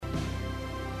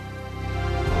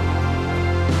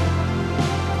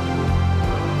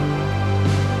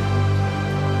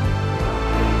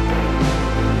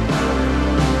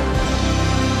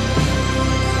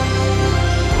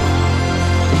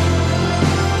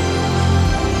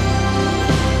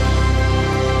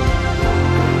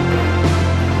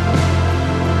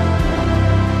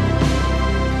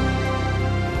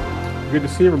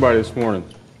see everybody this morning.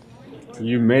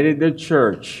 You made it to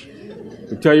church.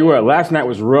 I tell you what, last night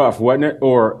was rough, wasn't it?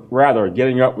 Or rather,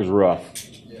 getting up was rough.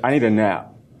 I need a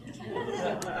nap.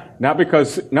 Not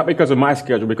because of my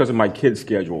schedule, because of my kids'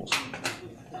 schedules.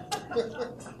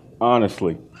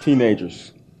 Honestly,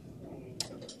 teenagers.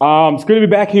 It's good to be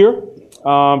back here.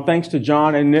 Thanks to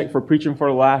John and Nick for preaching for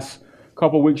the last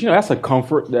couple of weeks. You know, that's a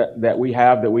comfort that we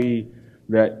have,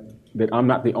 that I'm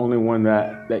not the only one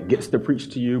that gets to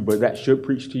preach to you, but that should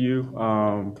preach to you.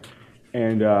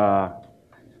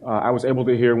 I was able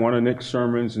to hear one of Nick's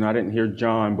sermons, and I didn't hear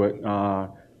John, but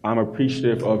I'm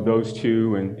appreciative of those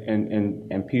two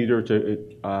and Peter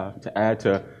to add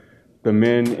to the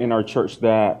men in our church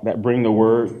that bring the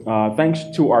word. Thanks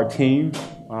to our team,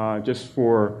 just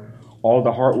for all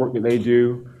the hard work that they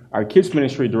do. Our kids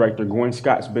ministry director, Gwen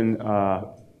Scott's been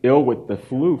ill with the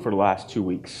flu for the last 2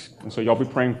 weeks. And so y'all be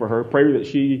praying for her. Pray that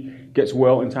she gets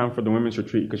well in time for the women's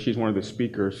retreat because she's one of the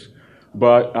speakers.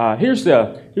 But here's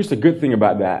the good thing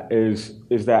about that is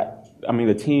that, I mean,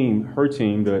 her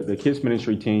team, the kids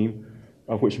ministry team,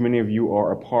 of which many of you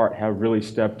are a part, have really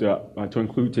stepped up to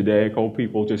include today. A couple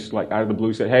people just like out of the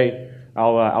blue said, hey,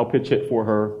 I'll pitch it for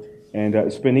her. And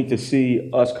it's been neat to see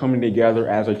us coming together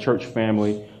as a church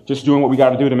family, just doing what we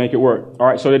got to do to make it work. All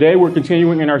right, so today we're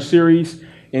continuing in our series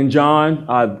in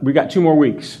John. We got 2 more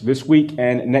weeks. This week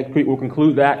and next week we'll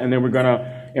conclude that, and then we're going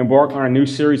to embark on a new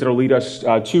series that will lead us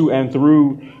to and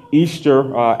through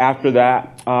Easter after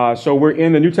that. So we're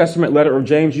in the New Testament letter of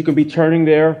James. You can be turning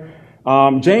there.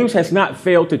 James has not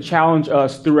failed to challenge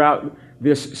us throughout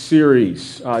this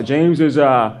series. James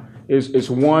is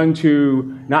one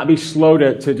to not be slow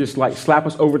to just like slap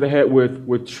us over the head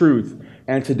with truth.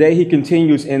 And today he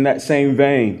continues in that same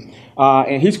vein.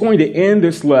 And he's going to end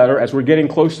this letter, as we're getting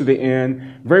close to the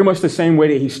end, very much the same way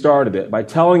that he started it, by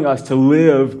telling us to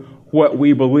live what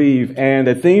we believe. And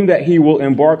the theme that he will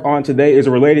embark on today is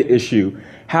a related issue.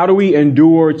 How do we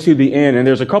endure to the end? And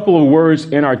there's a couple of words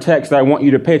in our text that I want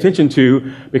you to pay attention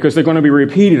to because they're going to be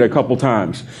repeated a couple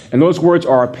times. And those words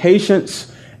are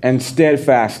patience and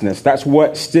steadfastness. That's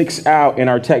what sticks out in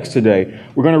our text today.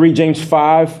 We're going to read James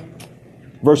 5,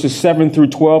 verses 7 through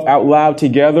 12 out loud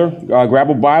together. Grab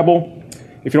a Bible.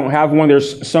 If you don't have one,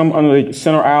 there's some under the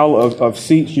center aisle of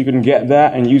seats. You can get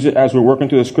that and use it as we're working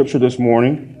through the scripture this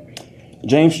morning.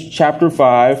 James chapter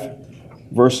 5,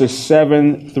 verses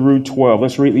 7 through 12.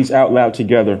 Let's read these out loud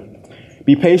together.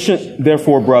 Be patient,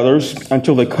 therefore, brothers,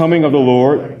 until the coming of the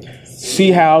Lord. See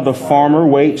how the farmer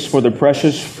waits for the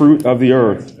precious fruit of the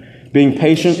earth, being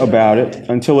patient about it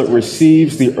until it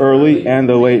receives the early and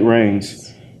the late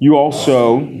rains. You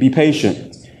also be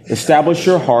patient. Establish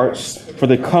your hearts, for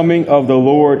the coming of the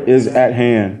Lord is at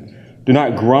hand. Do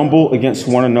not grumble against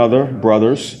one another,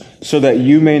 brothers, so that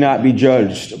you may not be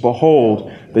judged.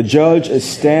 Behold, the judge is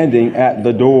standing at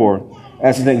the door.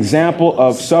 As an example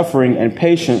of suffering and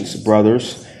patience,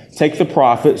 brothers, take the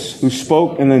prophets who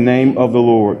spoke in the name of the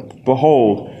Lord.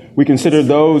 Behold, we consider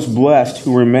those blessed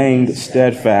who remained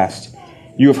steadfast.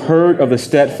 You have heard of the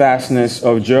steadfastness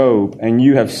of Job, and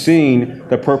you have seen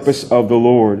the purpose of the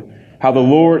Lord, how the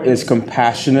Lord is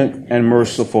compassionate and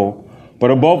merciful.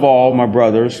 But above all, my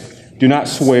brothers, do not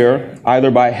swear either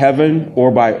by heaven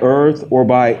or by earth or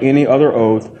by any other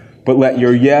oath, but let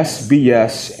your yes be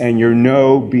yes and your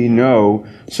no be no,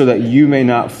 so that you may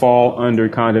not fall under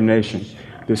condemnation.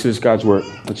 This is God's word.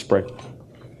 Let's pray.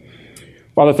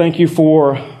 Father, thank you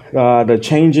for the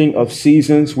changing of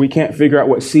seasons. We can't figure out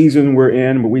what season we're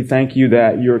in, but we thank you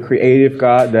that you're a creative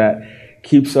God that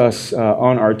keeps us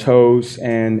on our toes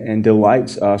and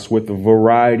delights us with the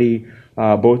variety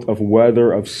both of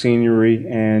weather, of scenery,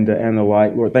 and the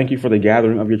like. Lord, thank you for the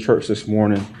gathering of your church this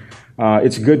morning.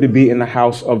 It's good to be in the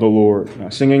house of the Lord,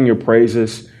 singing your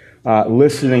praises,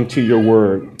 listening to your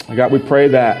word. God, we pray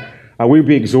that we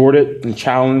be exhorted and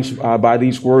challenged by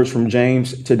these words from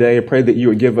James today. I pray that you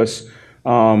would give us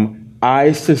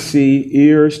eyes to see,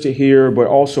 ears to hear, but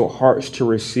also hearts to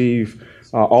receive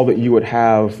all that you would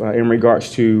have in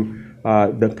regards to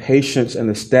the patience and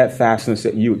the steadfastness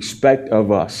that you expect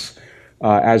of us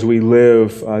as we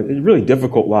live really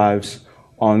difficult lives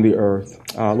on the earth.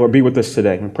 Lord, be with us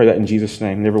today. We pray that in Jesus'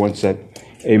 name. And everyone said,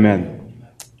 amen.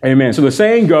 Amen. So the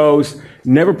saying goes,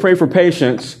 never pray for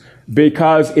patience,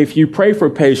 because if you pray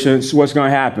for patience, what's going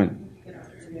to happen?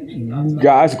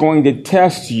 God's going to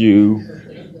test you,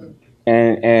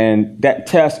 and that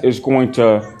test is going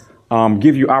to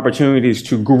give you opportunities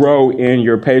to grow in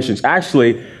your patience.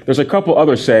 Actually, there's a couple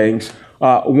other sayings.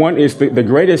 One is the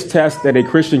greatest test that a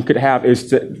Christian could have is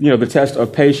the test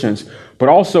of patience. But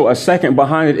also a second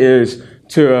behind it is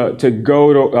to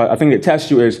go to, I think the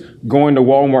test you is going to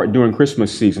Walmart during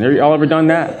Christmas season. Have y'all ever done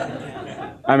that?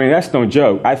 I mean, that's no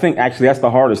joke. I think actually that's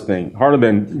the hardest thing, harder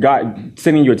than God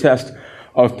sending you a test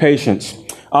of patience.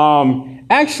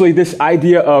 Actually, this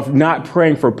idea of not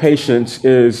praying for patience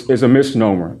is a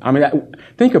misnomer. I mean,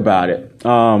 think about it.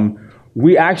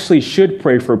 We actually should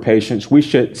pray for patience. We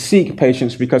should seek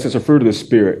patience because it's a fruit of the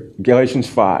Spirit, Galatians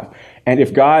 5. And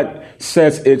if God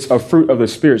says it's a fruit of the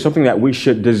Spirit, something that we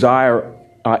should desire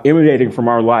emanating from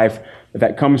our life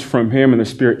that comes from Him and the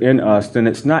Spirit in us, then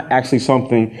it's not actually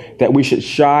something that we should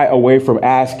shy away from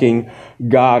asking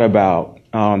God about.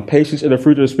 Patience is the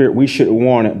fruit of the Spirit. We should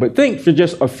want it. But think for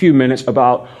just a few minutes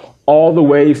about all the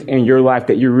ways in your life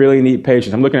that you really need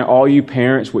patience. I'm looking at all you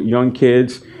parents with young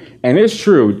kids. And it's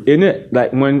true, isn't it?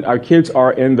 Like when our kids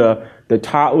are in the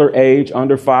toddler age,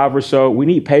 under 5 or so, we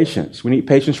need patience. We need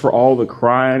patience for all the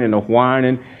crying and the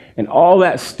whining and all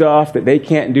that stuff that they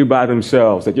can't do by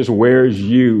themselves that just wears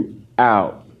you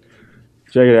out.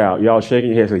 Check it out. Y'all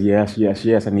shaking your heads like,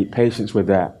 yes, I need patience with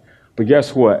that. But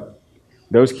guess what?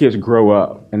 Those kids grow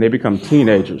up and they become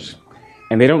teenagers.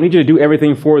 And they don't need you to do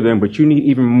everything for them, but you need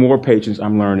even more patience,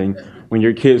 I'm learning, when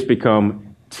your kids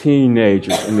become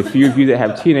teenagers. And the few of you that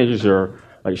have teenagers are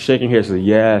like shaking heads like,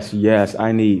 yes,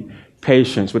 I need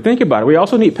patience. But think about it. We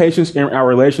also need patience in our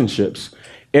relationships.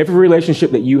 Every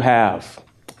relationship that you have,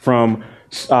 from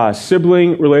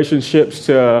sibling relationships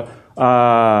to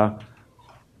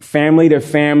family to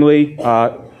family,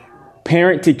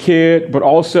 parent to kid, but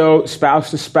also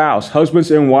spouse to spouse. Husbands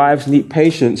and wives need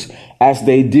patience as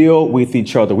they deal with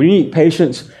each other. We need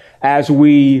patience as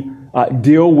we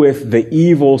deal with the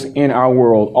evils in our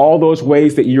world. All those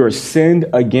ways that you're sinned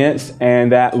against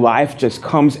and that life just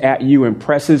comes at you and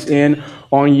presses in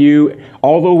on you.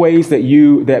 All the ways that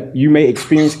you may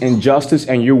experience injustice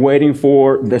and you're waiting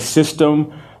for the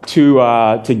system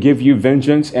to give you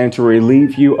vengeance and to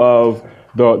relieve you of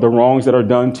the wrongs that are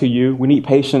done to you. We need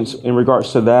patience in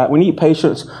regards to that. We need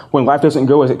patience when life doesn't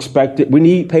go as expected. We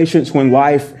need patience when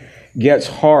life gets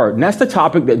hard. And that's the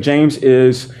topic that James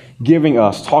is giving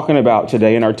us, talking about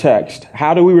today in our text.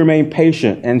 How do we remain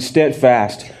patient and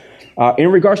steadfast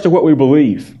in regards to what we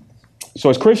believe? So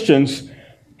as Christians,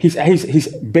 he's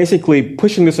basically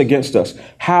pushing this against us.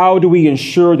 How do we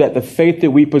ensure that the faith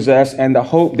that we possess and the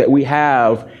hope that we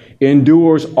have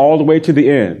endures all the way to the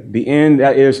end? The end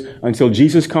that is until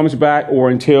Jesus comes back or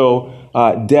until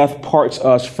death parts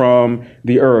us from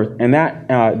the earth. And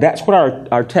that's what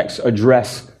our text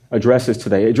addresses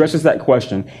today. It addresses that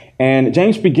question. And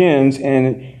James begins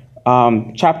in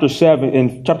chapter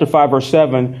 5, verse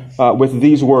 7, with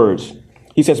these words.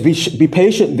 He says, Be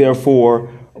patient,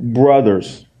 therefore,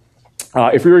 brothers.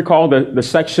 If you recall the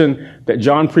section that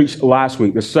John preached last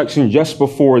week, the section just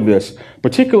before this,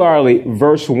 particularly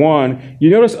verse 1, you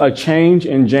notice a change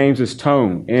in James's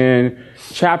tone. In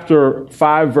chapter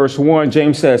 5, verse 1,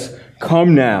 James says,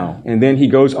 Come now. And then he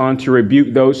goes on to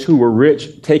rebuke those who were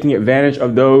rich, taking advantage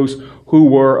of those who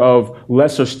were of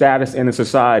lesser status in the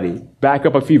society. Back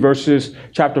up a few verses,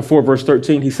 chapter 4, verse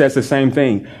 13, he says the same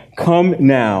thing. Come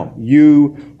now,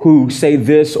 you who say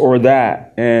this or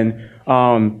that. And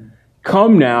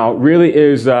come now really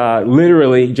is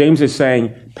literally, James is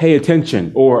saying, pay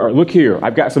attention, or look here,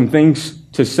 I've got some things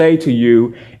to say to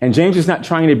you. And James is not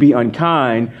trying to be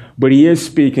unkind, but he is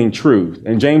speaking truth.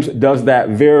 And James does that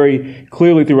very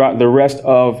clearly throughout the rest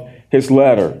of his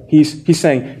letter. He's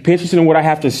saying, pay attention to what I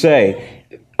have to say.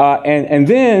 And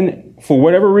then, for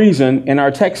whatever reason, in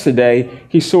our text today,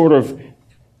 he sort of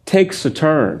takes a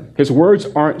turn. His words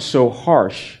aren't so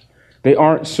harsh. They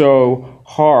aren't so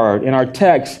hard. In our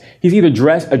text, he's either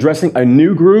addressing a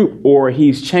new group or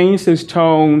he's changed his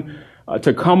tone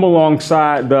to come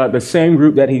alongside the same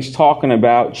group that he's talking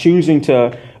about, choosing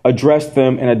to address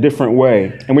them in a different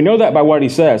way. And we know that by what he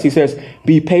says. He says,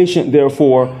 be patient,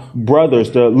 therefore,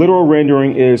 brothers. The literal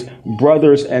rendering is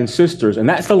brothers and sisters. And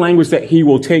that's the language that he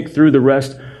will take through the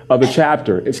rest of the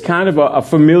chapter. It's kind of a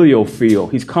familial feel.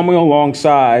 He's coming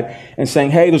alongside and saying,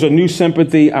 hey, there's a new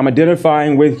sympathy. I'm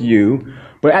identifying with you.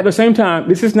 But at the same time,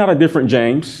 this is not a different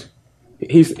James.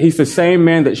 He's the same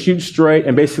man that shoots straight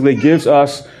and basically gives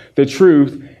us the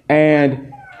truth. And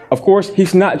of course,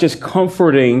 he's not just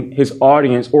comforting his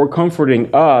audience or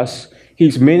comforting us.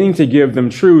 He's meaning to give them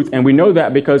truth. And we know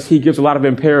that because he gives a lot of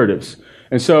imperatives.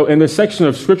 And so in this section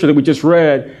of scripture that we just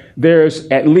read, there's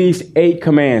at least 8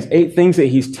 commands, 8 things that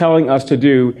he's telling us to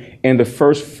do in the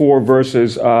first 4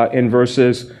 verses, in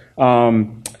verses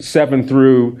 7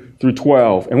 through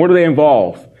 12. And what do they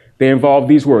involve? They involve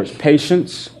these words: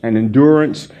 patience and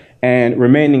endurance and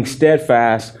remaining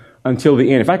steadfast until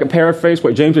the end. If I could paraphrase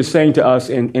what James is saying to us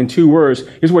in 2 words,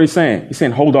 here's what he's saying. He's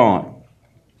saying, hold on.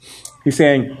 He's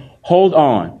saying, hold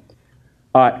on.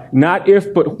 Not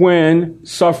if, but when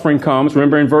suffering comes.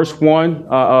 Remember in verse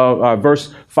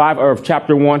 5 of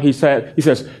chapter 1, he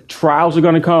says, trials are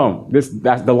going to come.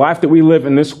 That's the life that we live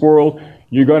in this world.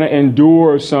 You're going to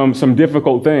endure some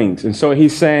difficult things. And so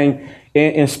he's saying,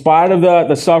 in spite of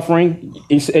the suffering,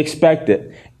 expect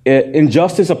it.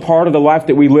 Injustice is a part of the life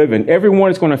that we live in.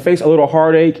 Everyone is going to face a little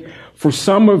heartache. For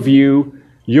some of you,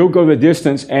 you'll go the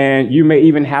distance, and you may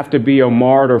even have to be a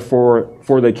martyr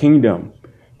for the kingdom.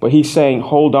 But he's saying,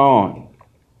 hold on.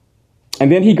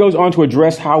 And then he goes on to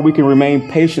address how we can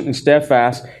remain patient and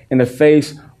steadfast in the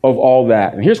face of all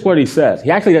that. And here's what he says.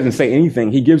 He actually doesn't say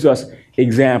anything. He gives us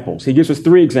examples. He gives us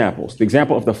 3 examples. The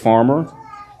example of the farmer,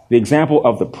 the example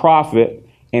of the prophet,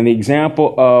 and the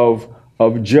example of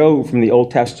Job from the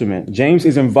Old Testament. James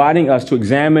is inviting us to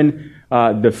examine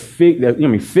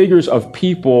figures of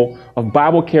people, of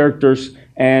Bible characters,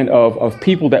 and of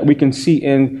people that we can see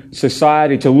in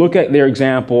society, to look at their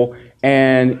example.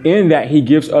 And in that, he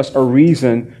gives us a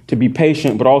reason to be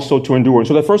patient, but also to endure.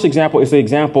 So the first example is the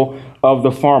example of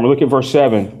the farmer. Look at verse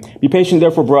 7. Be patient,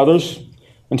 therefore, brothers,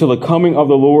 until the coming of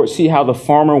the Lord. See how the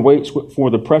farmer waits for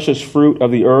the precious fruit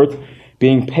of the earth,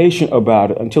 being patient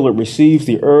about it until it receives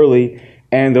the early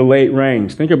and the late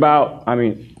rains. Think about,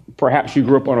 perhaps you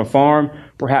grew up on a farm.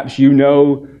 Perhaps you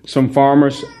know some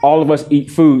farmers. All of us eat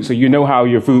food, so you know how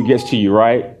your food gets to you,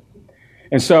 right?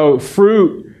 And so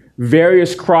fruit,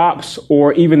 various crops,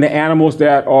 or even the animals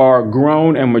that are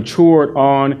grown and matured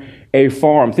on a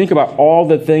farm. Think about all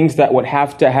the things that would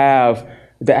have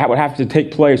to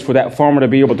take place for that farmer to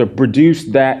be able to produce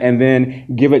that and then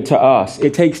give it to us.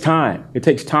 It takes time. It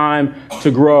takes time to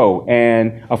grow,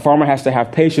 and a farmer has to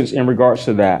have patience in regards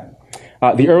to that.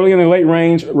 The early and the late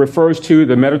rains refers to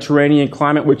the Mediterranean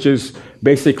climate, which is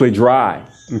basically dry.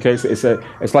 Okay, so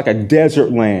it's like a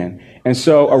desert land. And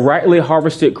so a rightly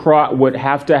harvested crop would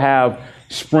have to have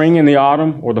spring in the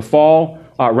autumn or the fall,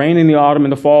 rain in the autumn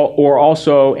and the fall, or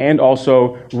also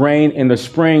rain in the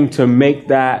spring to make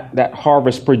that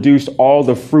harvest produce all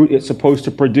the fruit it's supposed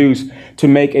to produce to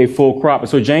make a full crop. And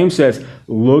so James says,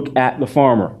 look at the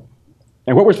farmer.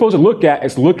 And what we're supposed to look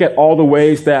at all the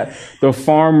ways that the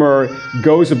farmer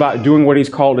goes about doing what he's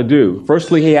called to do.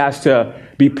 Firstly, he has to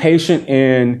be patient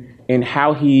in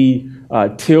how he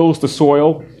tills the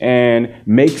soil and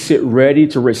makes it ready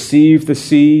to receive the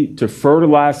seed, to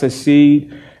fertilize the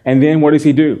seed. And then what does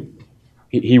he do?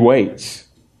 He waits,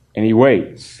 and he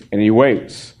waits, and he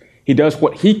waits. He does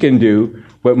what he can do,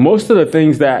 but most of the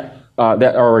things that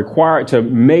are required to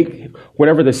make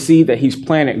whatever the seed that he's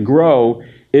planted grow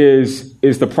is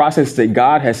the process that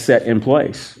God has set in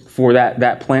place for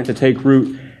that plant to take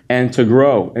root and to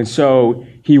grow. And so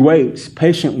he waits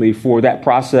patiently for that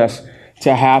process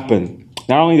to happen.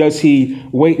 Not only does he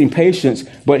wait in patience,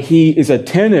 but he is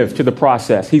attentive to the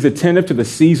process. He's attentive to the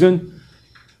season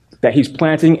that he's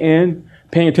planting in,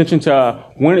 paying attention to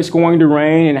when it's going to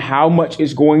rain and how much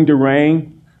it's going to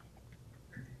rain.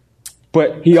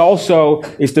 But he also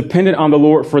is dependent on the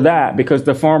Lord for that, because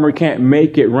the farmer can't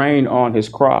make it rain on his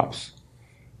crops.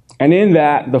 And in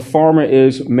that, the farmer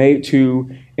is made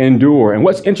to endure. And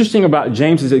what's interesting about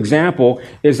James's example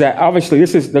is that obviously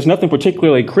there's nothing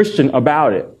particularly Christian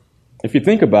about it. If you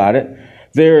think about it,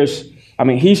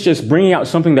 he's just bringing out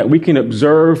something that we can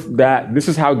observe, that this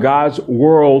is how God's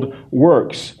world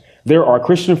works. There are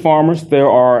Christian farmers. There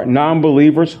are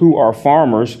non-believers who are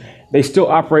farmers. They still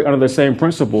operate under the same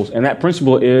principles. And that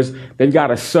principle is they've got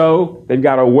to sow, they've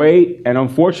got to wait. And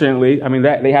unfortunately,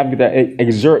 that they have to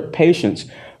exert patience.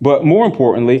 But more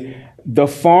importantly, the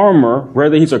farmer,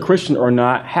 whether he's a Christian or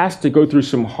not, has to go through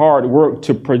some hard work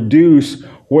to produce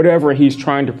whatever he's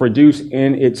trying to produce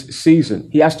in its season.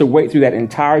 He has to wait through that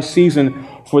entire season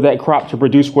for that crop to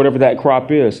produce whatever that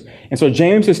crop is. And so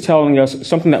James is telling us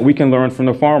something that we can learn from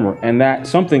the farmer. And that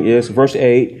something is, verse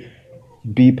 8,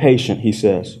 be patient, he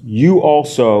says. You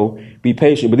also be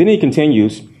patient. But then he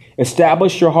continues,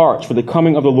 establish your hearts, for the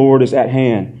coming of the Lord is at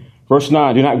hand. Verse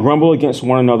 9, do not grumble against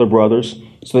one another, brothers,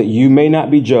 so that you may not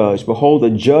be judged. Behold, the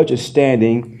judge is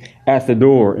standing at the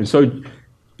door. And so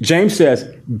James says,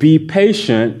 be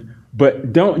patient,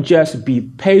 but don't just be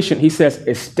patient. He says,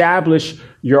 establish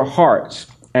your hearts.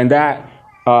 And that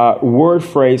word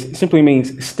phrase simply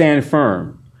means stand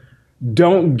firm.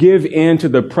 Don't give in to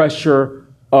the pressure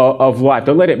of life.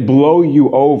 Don't let it blow you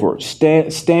over.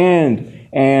 Stand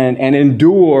and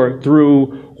endure through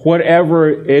whatever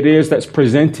it is that's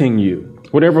presenting you,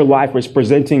 whatever life is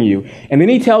presenting you. And then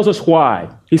he tells us why.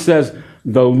 He says,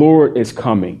 the Lord is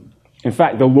coming. In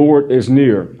fact, the Lord is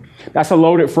near. That's a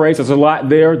loaded phrase. There's a lot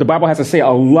there. The Bible has to say a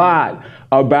lot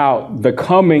about the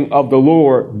coming of the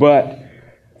Lord, but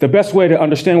the best way to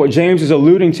understand what James is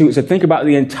alluding to is to think about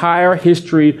the entire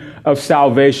history of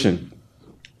salvation.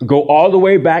 Go all the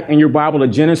way back in your Bible to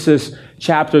Genesis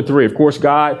chapter 3. Of course,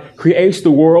 God creates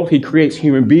the world. He creates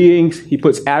human beings. He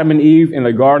puts Adam and Eve in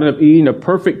the Garden of Eden, a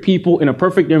perfect people in a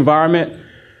perfect environment,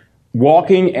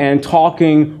 walking and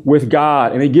talking with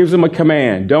God. And he gives them a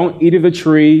command. Don't eat of the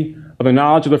tree of the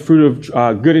knowledge of the fruit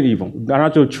of good and evil.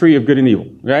 Knowledge of the tree of good and evil.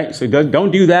 Right? So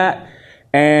don't do that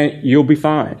and you'll be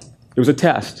fine. It was a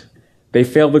test. They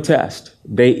failed the test.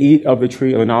 They eat of the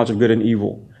tree of the knowledge of good and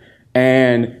evil.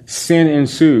 And sin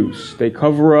ensues. They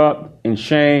cover up in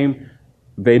shame.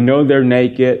 They know they're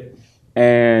naked.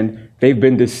 And they've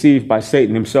been deceived by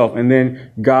Satan himself. And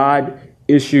then God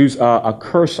issues a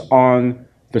curse on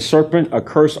the serpent, a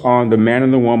curse on the man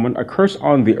and the woman, a curse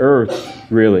on the earth,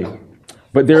 really.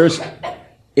 But there's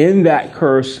in that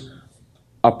curse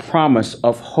a promise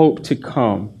of hope to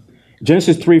come.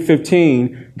 Genesis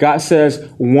 3:15, God says,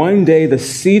 one day the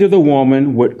seed of the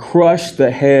woman would crush the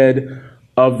head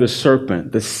of the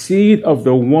serpent. The seed of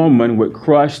the woman would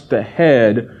crush the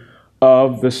head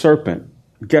of the serpent.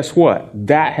 Guess what?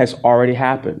 That has already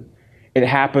happened. It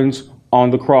happens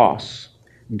on the cross.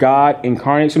 God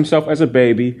incarnates himself as a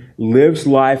baby, lives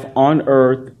life on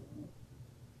earth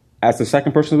as the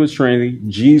second person of the Trinity,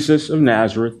 Jesus of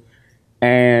Nazareth,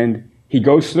 and he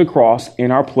goes to the cross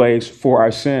in our place for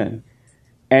our sin.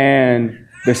 And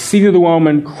the seed of the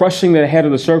woman crushing the head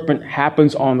of the serpent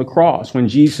happens on the cross when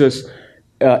Jesus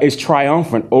is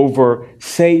triumphant over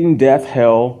Satan, death,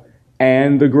 hell,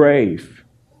 and the grave.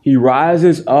 He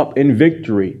rises up in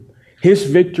victory. His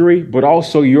victory, but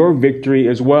also your victory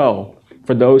as well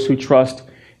for those who trust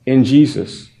in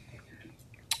Jesus.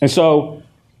 And so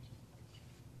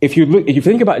if you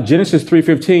think about Genesis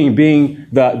 3:15 being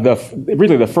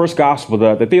really the first gospel,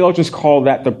 the theologians call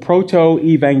that the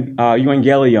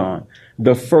proto-evangelion,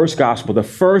 the first gospel, the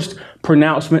first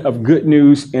pronouncement of good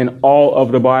news in all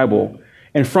of the Bible.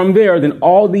 And from there, then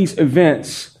all these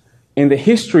events in the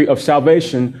history of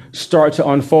salvation start to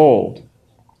unfold.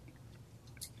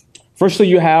 Firstly,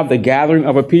 you have the gathering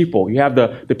of a people. You have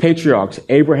the patriarchs,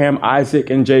 Abraham, Isaac,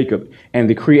 and Jacob, and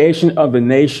the creation of the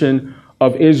nation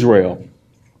of Israel.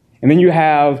 And then you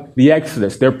have the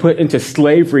Exodus. They're put into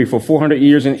slavery for 400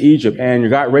 years in Egypt. And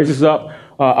God raises up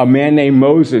a man named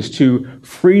Moses to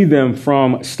free them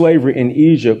from slavery in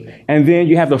Egypt. And then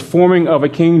you have the forming of a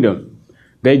kingdom.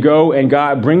 They go and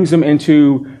God brings them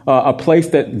into a place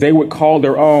that they would call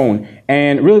their own.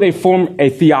 And really they form a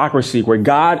theocracy where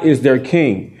God is their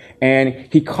king. And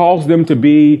he calls them to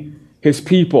be his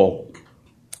people.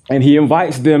 And he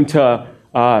invites them to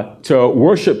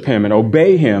worship him and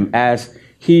obey him as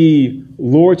he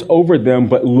lords over them,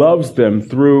 but loves them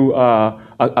through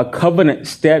a covenant,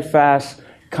 steadfast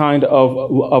kind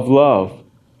of love.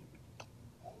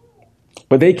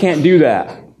 But they can't do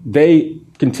that. They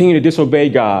continue to disobey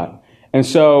God. And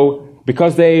so,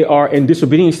 because they are in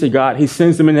disobedience to God, he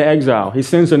sends them into exile. He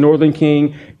sends the northern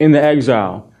king into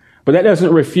exile. But that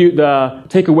doesn't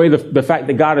take away the fact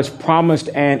that God has promised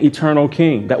an eternal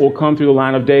king that will come through the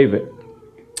line of David.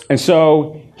 And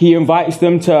so he invites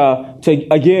them to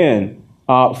again,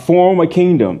 form a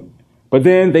kingdom. But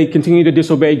then they continue to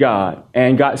disobey God,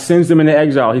 and God sends them into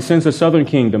exile. He sends the southern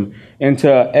kingdom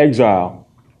into exile.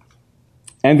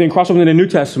 And then cross over to the New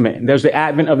Testament. There's the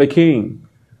advent of the king.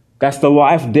 That's the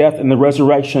life, death, and the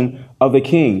resurrection of the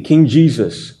king, King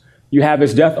Jesus. You have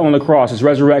his death on the cross, his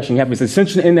resurrection. You have his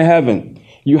ascension into heaven.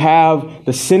 You have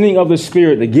the sending of the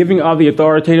Spirit, the giving of the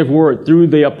authoritative word through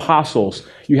the apostles.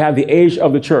 You have the age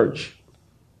of the church.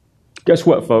 Guess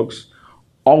what, folks?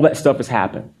 All that stuff has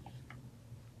happened.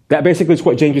 That basically is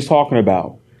what James is talking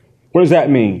about. What does that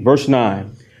mean? Verse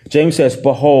 9. James says,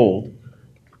 behold,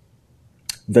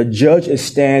 the judge is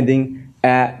standing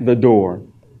at the door.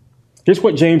 Here's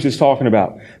what James is talking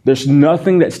about. There's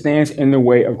nothing that stands in the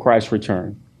way of Christ's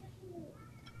return.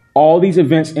 All these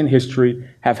events in history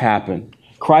have happened.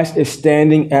 Christ is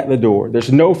standing at the door.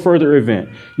 There's no further event.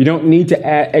 You don't need to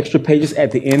add extra pages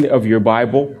at the end of your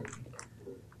Bible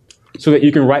so that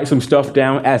you can write some stuff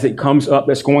down as it comes up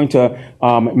that's going to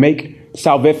make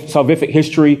salvific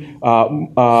history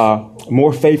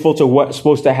more faithful to what's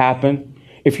supposed to happen.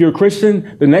 If you're a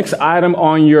Christian, the next item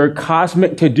on your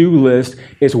cosmic to-do list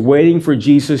is waiting for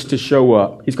Jesus to show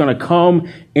up. He's going to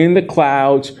come in the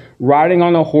clouds, riding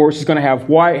on a horse. He's going to have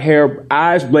white hair,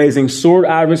 eyes blazing, sword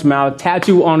out of his mouth,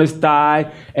 tattoo on his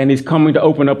thigh, and he's coming to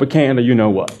open up a can of you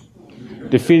know what,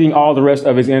 defeating all the rest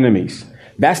of his enemies.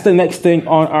 That's the next thing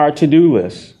on our to-do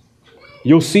list.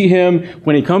 You'll see him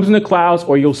when he comes in the clouds,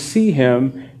 or you'll see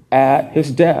him at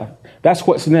his death. That's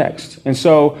what's next. And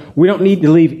so we don't need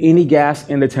to leave any gas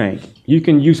in the tank. You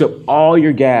can use up all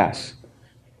your gas.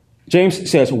 James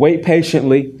says, wait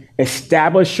patiently,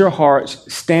 establish your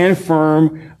hearts, stand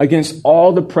firm against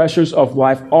all the pressures of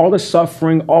life, all the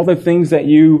suffering, all the things that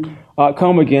you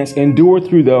come against, endure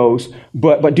through those.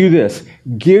 But do this,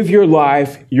 give your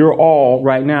life your all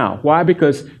right now. Why?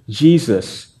 Because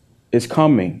Jesus is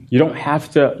coming. You don't have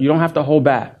to hold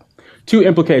back. Two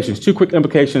quick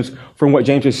implications from what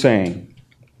James is saying.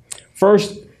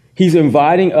 First, he's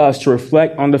inviting us to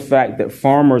reflect on the fact that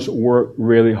farmers work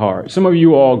really hard. Some of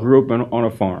you all grew up on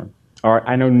a farm. All right,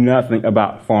 I know nothing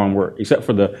about farm work except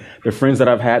for the friends that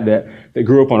I've had that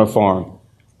grew up on a farm.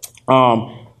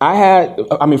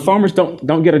 Farmers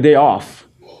don't get a day off.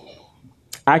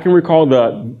 I can recall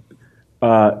the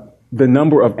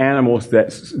number of animals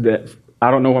that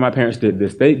I don't know why my parents did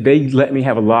this. They let me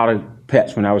have a lot of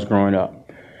pets when I was growing up.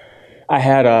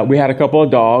 We had a couple of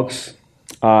dogs.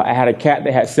 I had a cat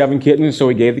that had 7 kittens, so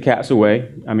we gave the cats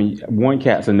away. I mean, 1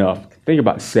 cat's enough. Think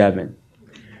about 7.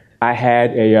 I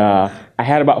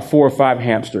had about 4 or 5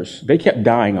 hamsters. They kept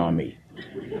dying on me.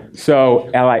 So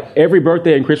every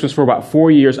birthday and Christmas for about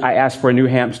 4 years, I asked for a new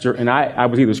hamster, and I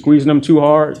was either squeezing them too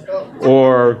hard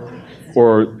or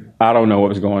I don't know what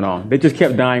was going on. They just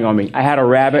kept dying on me. I had a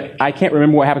rabbit. I can't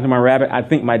remember what happened to my rabbit. I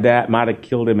think my dad might have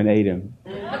killed him and ate him.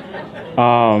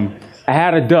 I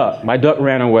had a duck. My duck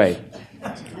ran away.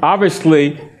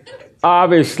 Obviously, I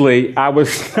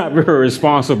was not very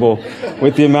responsible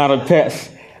with the amount of pets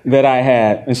that I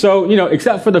had. And so,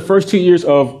 except for the first 2 years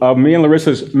of me and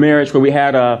Larissa's marriage, where we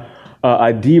had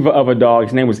a diva of a dog.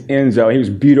 His name was Enzo. He was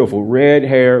beautiful, red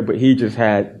hair, but he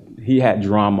had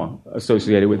drama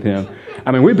associated with him.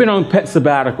 I mean, we've been on pet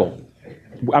sabbatical.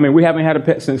 I mean, we haven't had a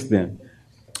pet since then.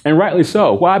 And rightly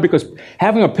so. Why? Because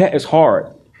having a pet is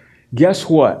hard. Guess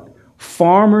what?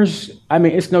 Farmers,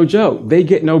 it's no joke. They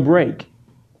get no break.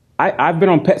 I've been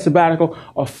on pet sabbatical.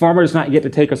 A farmer does not get to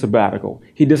take a sabbatical.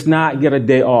 He does not get a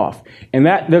day off. And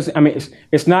that doesn't,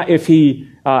 it's not if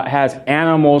he has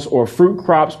animals or fruit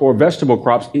crops or vegetable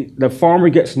crops. The farmer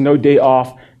gets no day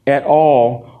off at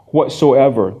all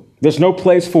whatsoever. There's no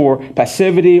place for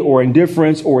passivity or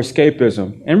indifference or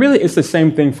escapism. And really, it's the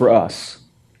same thing for us.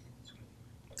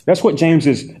 That's what James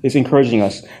is encouraging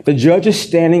us. The judge is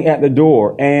standing at the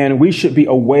door, and we should be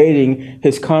awaiting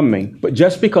his coming. But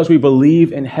just because we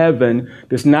believe in heaven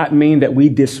does not mean that we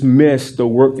dismiss the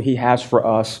work that he has for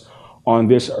us on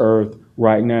this earth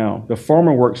right now. The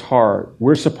farmer works hard.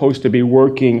 We're supposed to be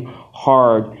working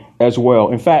hard as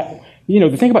well. In fact,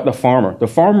 the thing about the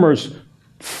farmer's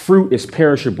fruit is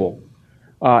perishable.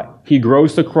 He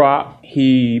grows the crop.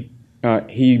 He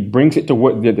brings it to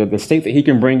what the state that he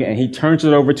can bring it, and he turns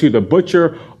it over to the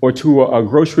butcher or to a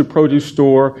grocery produce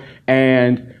store,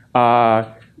 and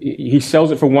he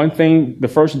sells it for one thing the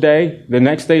first day. The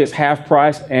next day it's half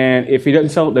price, and if he doesn't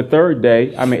sell it the third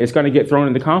day, it's going to get thrown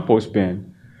in the compost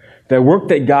bin. The work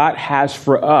that God has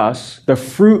for us, the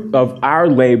fruit of our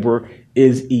labor,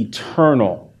 is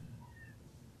eternal.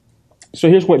 So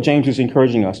here's what James is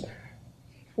encouraging us.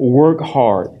 Work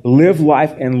hard. Live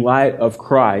life in light of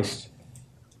Christ.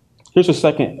 Here's a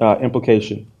second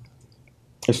implication.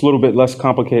 It's a little bit less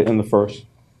complicated than the first.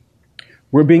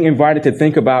 We're being invited to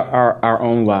think about our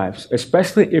own lives,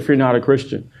 especially if you're not a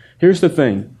Christian. Here's the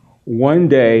thing. One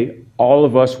day, all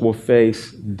of us will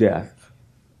face death.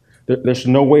 There's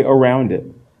no way around it.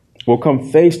 We'll come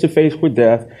face to face with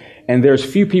death, and there's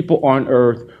few people on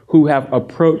earth who have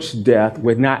approached death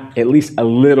with not at least a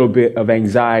little bit of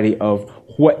anxiety of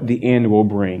what the end will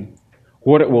bring,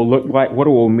 what it will look like, what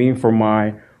it will mean for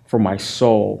my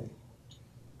soul.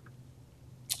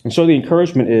 And so the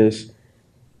encouragement is,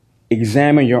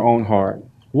 examine your own heart.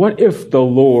 What if the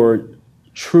Lord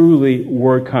truly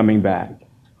were coming back?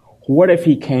 What if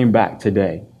he came back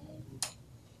today?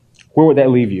 Where would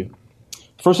that leave you?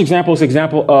 First example is the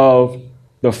example of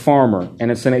the farmer, and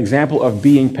it's an example of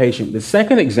being patient. The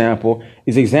second example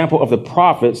is the example of the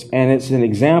prophets, and it's an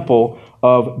example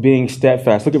of being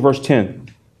steadfast. Look at verse 10.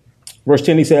 Verse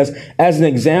 10, he says, as an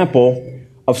example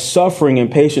of suffering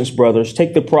and patience, brothers,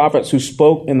 take the prophets who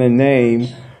spoke in the name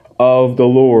of the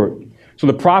Lord. So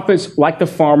the prophets, like the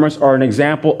farmers, are an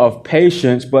example of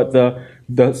patience, but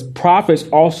the prophets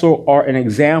also are an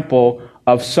example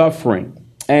of suffering.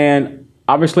 And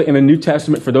obviously in the New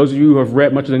Testament, for those of you who have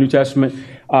read much of the New Testament,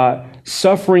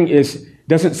 suffering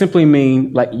doesn't simply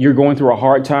mean like you're going through a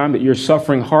hard time, that you're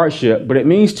suffering hardship, but it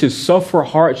means to suffer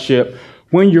hardship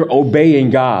when you're obeying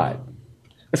God.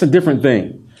 That's a different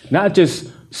thing. Not just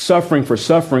suffering for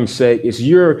suffering's sake. It's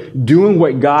you're doing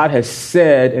what God has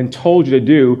said and told you to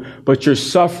do, but you're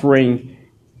suffering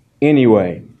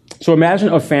anyway. So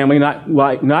imagine a family not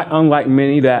unlike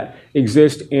many that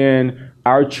exist in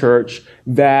our church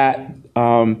that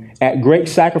at great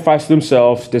sacrifice to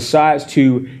themselves decides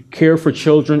to care for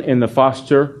children in the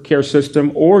foster care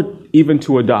system or even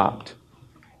to adopt.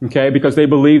 Okay, because they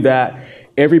believe that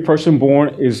every person born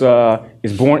is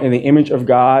born in the image of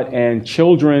God, and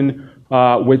children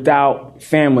without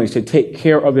families to take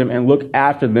care of them and look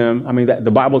after them. I mean, that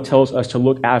the Bible tells us to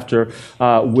look after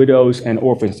widows and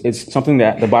orphans. It's something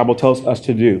that the Bible tells us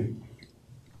to do.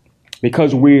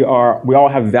 Because we all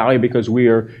have value because we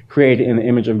are created in the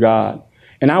image of God.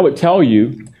 And I would tell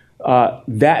you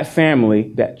that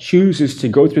family that chooses to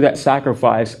go through that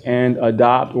sacrifice and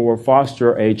adopt or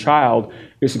foster a child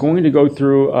is going to go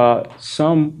through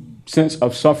some sense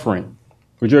of suffering.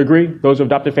 Would you agree? Those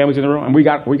adopted families in the room? And we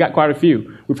got quite a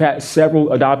few. We've had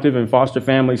several adoptive and foster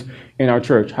families in our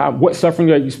church. What suffering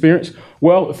do you experience?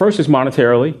 Well, first is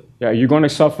monetarily. Yeah, you're going to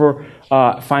suffer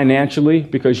financially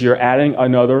because you're adding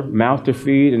another mouth to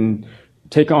feed and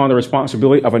take on the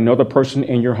responsibility of another person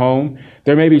in your home.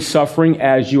 There may be suffering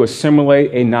as you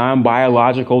assimilate a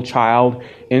non-biological child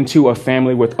into a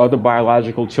family with other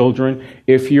biological children.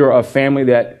 If you're a family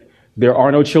that there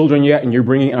are no children yet and you're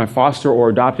bringing a foster or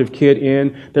adoptive kid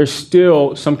in, there's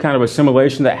still some kind of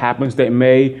assimilation that happens that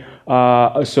may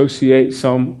associate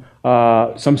some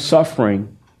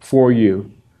suffering for you.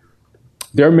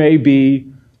 There may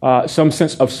be some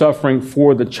sense of suffering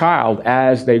for the child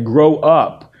as they grow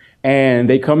up and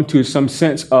they come to some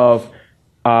sense of,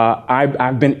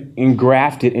 I've been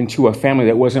engrafted into a family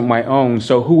that wasn't my own.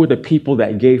 So who were the people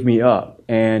that gave me up?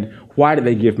 And why did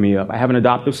they give me up? I have an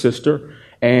adoptive sister,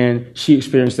 and she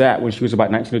experienced that when she was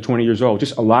about 19 to 20 years old.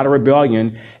 Just a lot of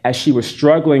rebellion as she was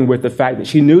struggling with the fact that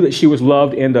she knew that she was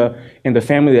loved in the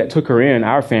family that took her in,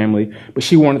 our family, but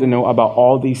she wanted to know about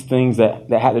all these things that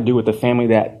had to do with the family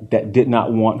that did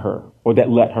not want her or that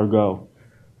let her go.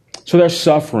 So there's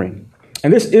suffering.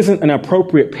 And this isn't an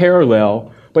appropriate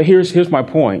parallel, but here's my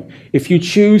point. If you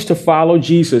choose to follow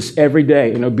Jesus every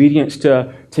day in obedience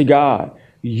to God,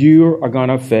 you are going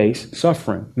to face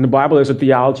suffering. In the Bible, there's a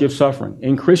theology of suffering.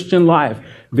 In Christian life,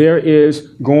 there is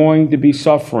going to be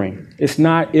suffering. It's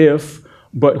not if,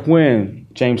 but when,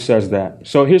 James says that.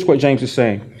 So here's what James is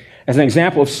saying. As an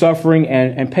example of suffering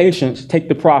and patience, take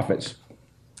the prophets.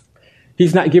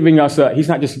 He's not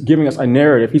just giving us a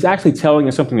narrative. He's actually telling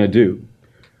us something to do.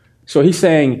 So he's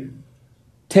saying,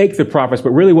 take the prophets, but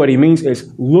really what he means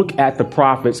is look at the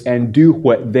prophets and do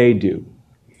what they do.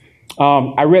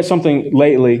 I read something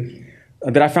lately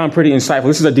that I found pretty insightful.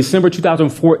 This is a December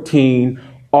 2014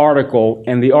 article,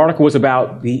 and the article was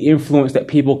about the influence that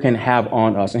people can have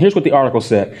on us. And here's what the article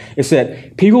said. It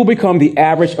said, people become the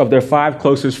average of their 5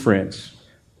 closest friends.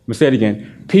 I'm going to say it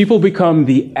again. People become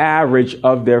the average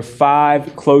of their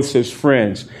 5 closest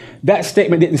friends. That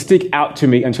statement didn't stick out to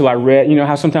me until I read, you know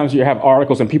how sometimes you have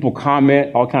articles and people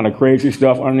comment all kind of crazy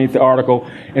stuff underneath the article.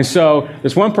 And so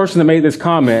there's one person that made this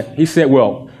comment. He said,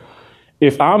 well,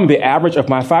 if I'm the average of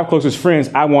my 5 closest friends,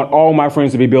 I want all my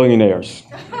friends to be billionaires.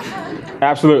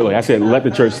 Absolutely. I said, let the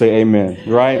church say amen,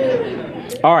 right?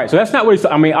 All right. So that's not what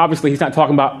obviously he's not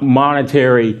talking about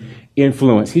monetary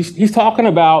influence. He's talking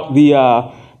about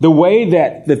the way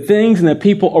that the things and the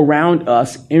people around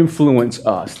us influence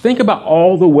us. Think about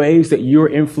all the ways that you're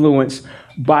influenced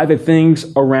by the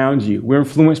things around you. We're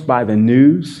influenced by the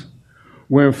news.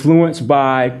 We're influenced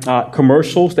by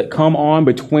commercials that come on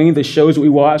between the shows that we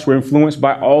watch. We're influenced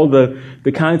by all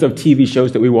the kinds of TV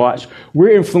shows that we watch. We're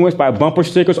influenced by bumper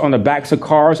stickers on the backs of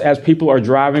cars as people are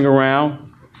driving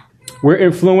around. We're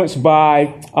influenced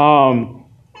by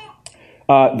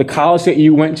the college that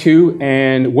you went to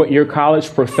and what your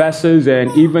college professes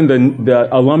and even the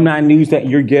alumni news that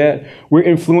you get. We're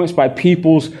influenced by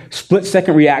people's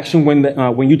split-second reaction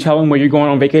when you tell them where you're going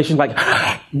on vacation. Like,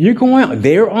 you're going out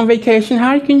there on vacation?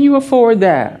 How can you afford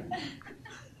that?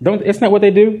 Isn't that what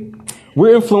they do?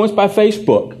 We're influenced by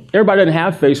Facebook. Everybody doesn't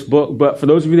have Facebook, but for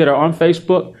those of you that are on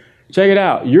Facebook, check it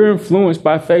out. You're influenced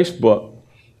by Facebook.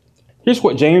 Here's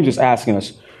what James is asking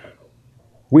us.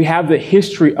 We have the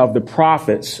history of the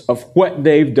prophets, of what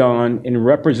they've done in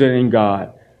representing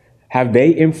God. Have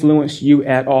they influenced you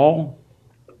at all?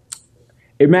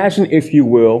 Imagine, if you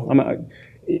will,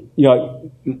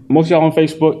 most of y'all on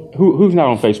Facebook. Who's not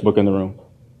on Facebook in the room?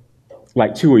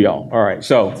 Like 2 of y'all. All right.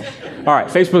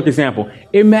 Facebook example.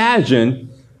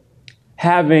 Imagine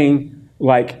having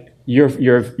like your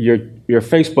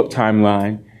Facebook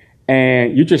timeline,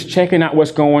 and you're just checking out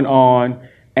what's going on.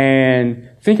 And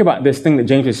think about this thing that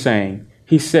James is saying.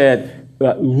 He said,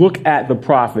 look at the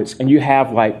prophets, and you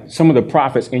have like some of the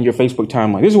prophets in your Facebook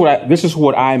timeline. This is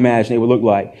what I imagine it would look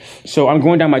like. So I'm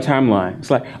going down my timeline. It's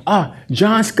like,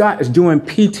 John Scott is doing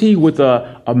PT with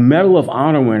a Medal of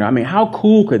Honor winner. I mean, how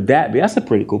cool could that be? That's a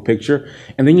pretty cool picture.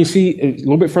 And then you see a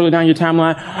little bit further down your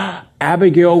timeline,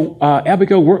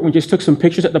 Abigail Workman just took some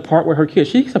pictures at the park with her kids.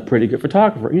 She's a pretty good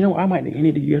photographer. You know, I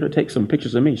need to get her to take some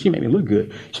pictures of me. She made me look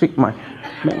good. She made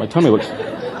my tummy look.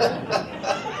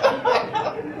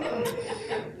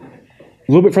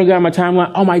 A little bit further down my timeline,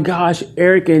 oh my gosh,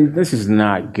 this is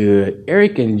not good.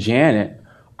 Eric and Janet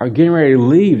are getting ready to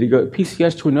leave to go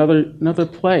PCS to another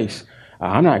place.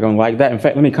 I'm not going to like that. In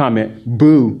fact, let me comment,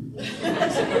 boo.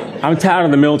 I'm tired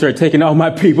of the military taking all my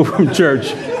people from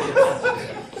church.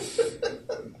 A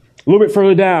little bit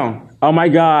further down, oh my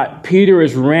God, Peter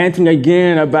is ranting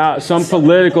again about some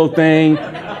political thing.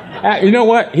 You know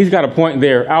what? He's got a point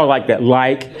there. I would like that. I'm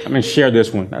going to share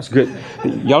this one. That's good.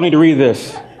 Y'all need to read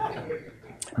this.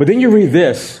 But then you read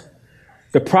this.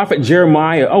 The prophet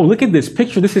Jeremiah. Oh, look at this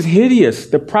picture. This is hideous.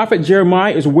 The prophet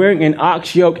Jeremiah is wearing an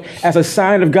ox yoke as a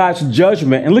sign of God's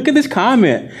judgment. And look at this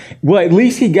comment. Well, at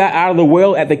least he got out of the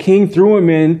well that the king threw him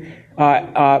in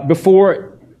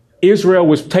before Israel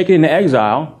was taken into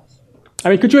exile. I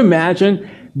mean, could you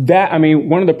imagine that? I mean,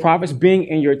 one of the prophets being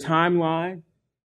in your timeline